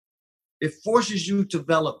 It forces you to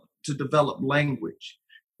develop language.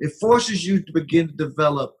 It forces you to begin to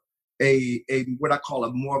develop a what I call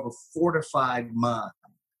a more of a fortified mind.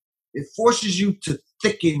 It forces you to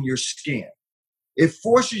thicken your skin. It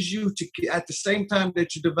forces you to, at the same time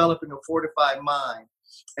that you're developing a fortified mind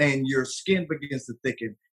and your skin begins to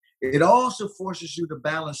thicken, it also forces you to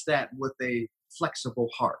balance that with a flexible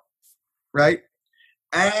heart, right?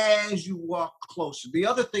 As you walk closer. The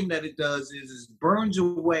other thing that it does is burns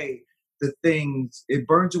away things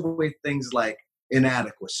like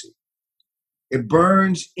inadequacy. It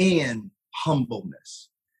burns in humbleness.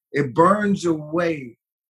 It burns away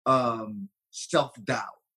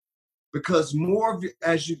self-doubt. Because more of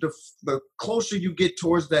the closer you get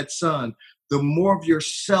towards that sun, the more of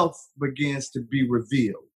yourself begins to be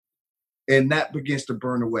revealed. And that begins to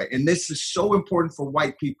burn away. And this is so important for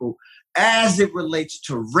white people as it relates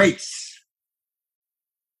to race,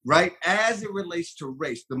 right? As it relates to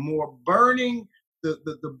race, the more burning,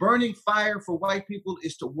 the burning fire for white people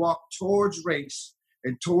is to walk towards race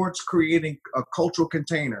and towards creating a cultural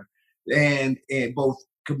container, and both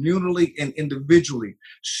communally and individually,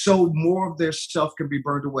 so more of their self can be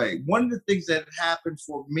burned away. One of the things that happened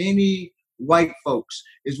for many white folks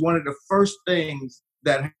is one of the first things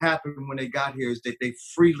that happened when they got here is that they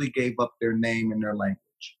freely gave up their name and their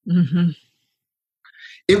language. Mm-hmm.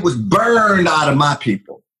 It was burned out of my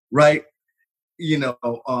people, right?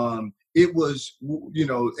 It was,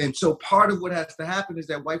 and so part of what has to happen is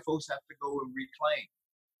that white folks have to go and reclaim,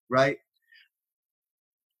 right?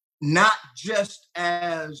 Not just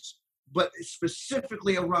but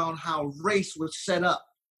specifically around how race was set up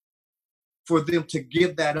for them to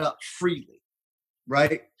give that up freely,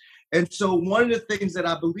 right? And so one of the things that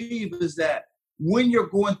I believe is that when you're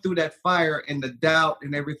going through that fire and the doubt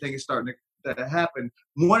and everything is starting to happen,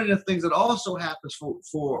 one of the things that also happens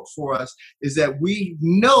for us is that we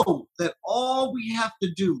know that all we have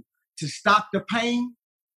to do to stop the pain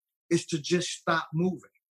is to just stop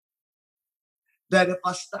moving. That if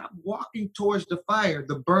I stop walking towards the fire,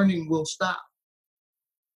 the burning will stop.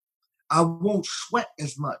 I won't sweat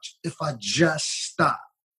as much if I just stop.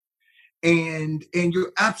 And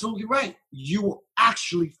you're absolutely right. You will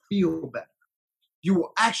actually feel better. You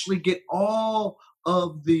will actually get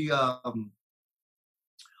of the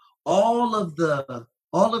all of the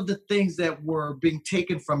all of the things that were being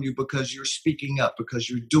taken from you because you're speaking up, because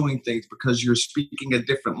you're doing things, because you're speaking a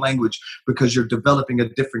different language, because you're developing a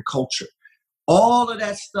different culture. All of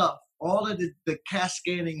that stuff, all of the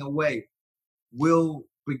cascading away will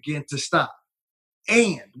begin to stop.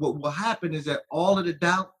 And what will happen is that all of the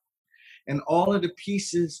doubt and all of the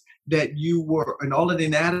pieces that you were, and all of the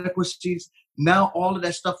inadequacies, now all of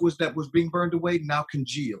that stuff that was being burned away now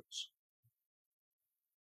congeals,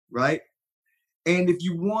 right? And if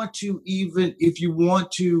you want to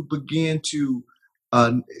begin to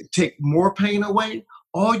take more pain away,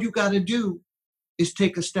 all you got to do is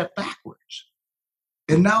take a step backwards.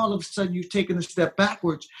 And now all of a sudden you've taken a step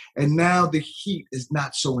backwards, and now the heat is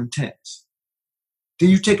not so intense. Then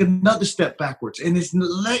you take another step backwards, and it's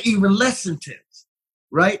even less intense,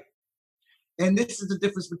 right? And this is the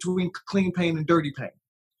difference between clean pain and dirty pain,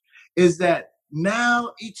 is that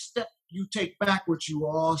now each step you take backwards, you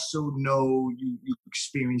also know you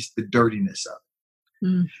experience the dirtiness of it.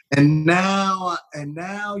 Mm. And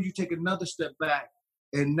now you take another step back,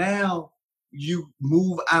 and now you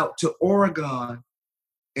move out to Oregon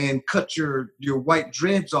and cut your white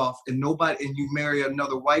dreads off, and you marry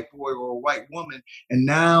another white boy or a white woman, and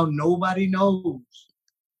now nobody knows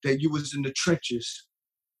that you was in the trenches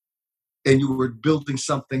and you were building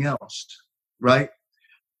something else, right?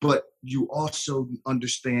 But you also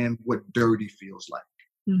understand what dirty feels like,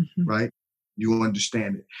 mm-hmm. right? You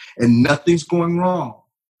understand it. And nothing's going wrong.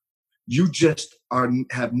 You just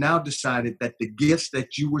have now decided that the gifts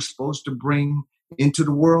that you were supposed to bring into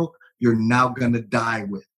the world, you're now going to die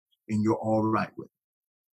with, and you're all right with it.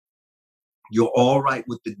 You're all right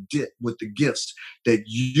with the gifts that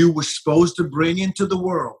you were supposed to bring into the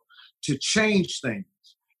world to change things.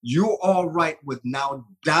 You're all right with now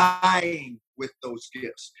dying with those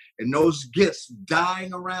gifts, and those gifts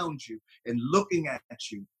dying around you and looking at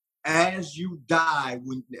you as you die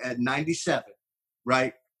at 97,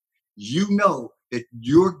 right? You know that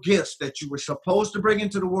your gifts that you were supposed to bring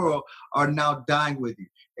into the world are now dying with you,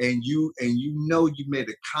 and you know you made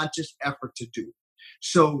a conscious effort to do it.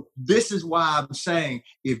 So this is why I'm saying,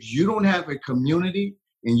 if you don't have a community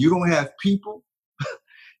and you don't have people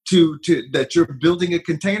to that you're building a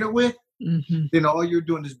container with, mm-hmm. then all you're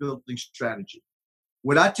doing is building strategy.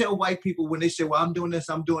 What I tell white people when they say, well, I'm doing this,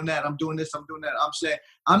 I'm doing that, I'm doing this, I'm doing that, I'm saying,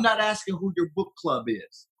 I'm not asking who your book club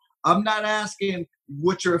is. I'm not asking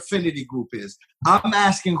what your affinity group is. I'm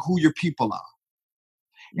asking who your people are.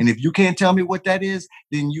 And if you can't tell me what that is,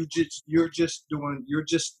 then you're just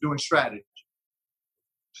doing strategy.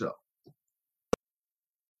 So,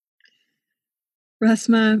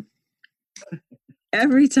 Resmaa,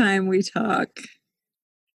 every time we talk,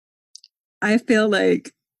 I feel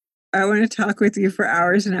like I want to talk with you for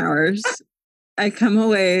hours and hours. I come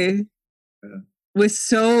away with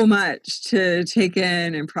so much to take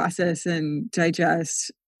in and process and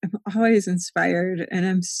digest. I'm always inspired, and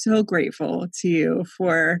I'm so grateful to you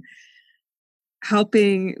for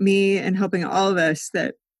helping me and helping all of us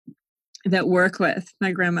that work with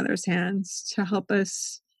my grandmother's hands to help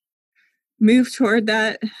us move toward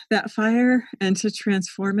that fire and to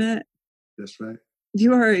transform it. That's right.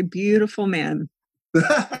 You are a beautiful man.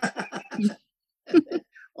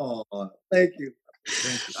 Oh, thank you.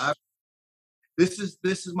 This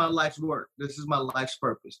is my life's work. This is my life's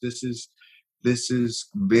purpose. This is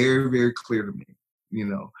very, very clear to me. You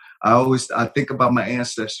know, I think about my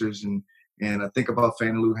ancestors, and I think about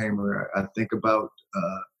Fannie Lou Hamer. I think about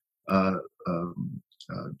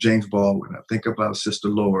James Baldwin. I think about Sister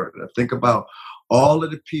Lord. I think about all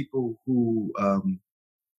of the people who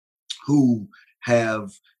have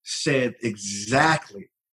said exactly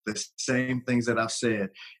the same things that I've said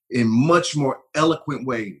in much more eloquent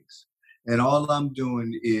ways. And all I'm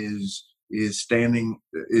doing is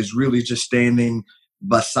really just standing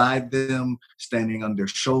beside them, standing on their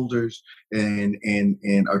shoulders, and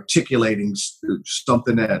articulating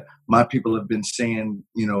something that my people have been saying,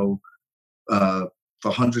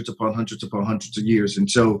 for hundreds upon hundreds upon hundreds of years. And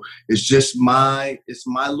so it's just my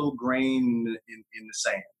little grain in the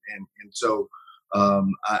sand. And so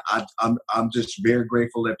I'm just very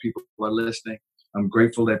grateful that people are listening. I'm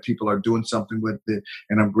grateful that people are doing something with it.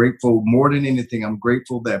 And I'm grateful, more than anything, I'm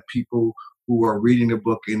grateful that people who are reading the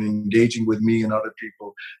book and engaging with me and other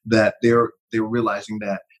people, that they're realizing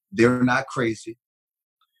that they're not crazy.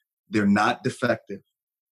 They're not defective.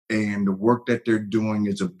 And the work that they're doing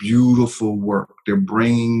is a beautiful work. They're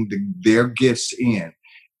bringing their gifts in,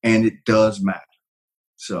 and it does matter.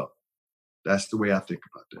 So that's the way I think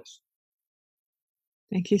about this.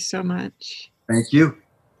 Thank you so much. Thank you.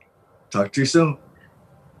 Talk to you soon.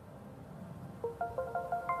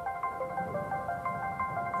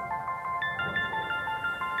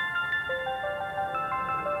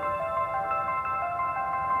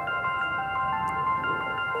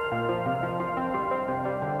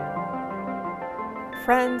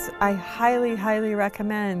 Friends, I highly, highly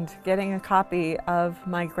recommend getting a copy of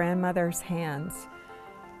My Grandmother's Hands.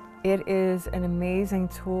 It is an amazing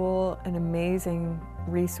tool, an amazing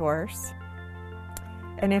resource.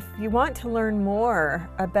 And if you want to learn more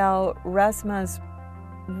about Resmaa's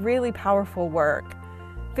really powerful work,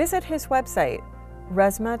 visit his website,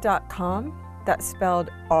 resmaa.com. That's spelled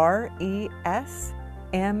RESMAA.com.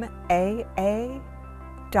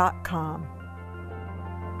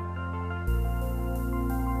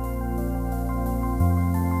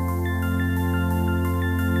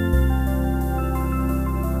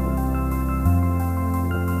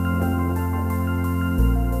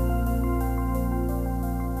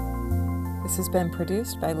 This has been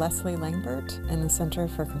produced by Leslie Langbert in the Center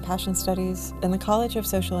for Compassion Studies in the College of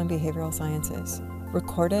Social and Behavioral Sciences.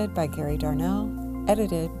 Recorded by Gary Darnell,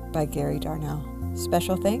 edited by Gary Darnell.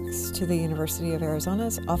 Special thanks to the University of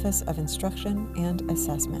Arizona's Office of Instruction and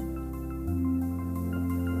Assessment.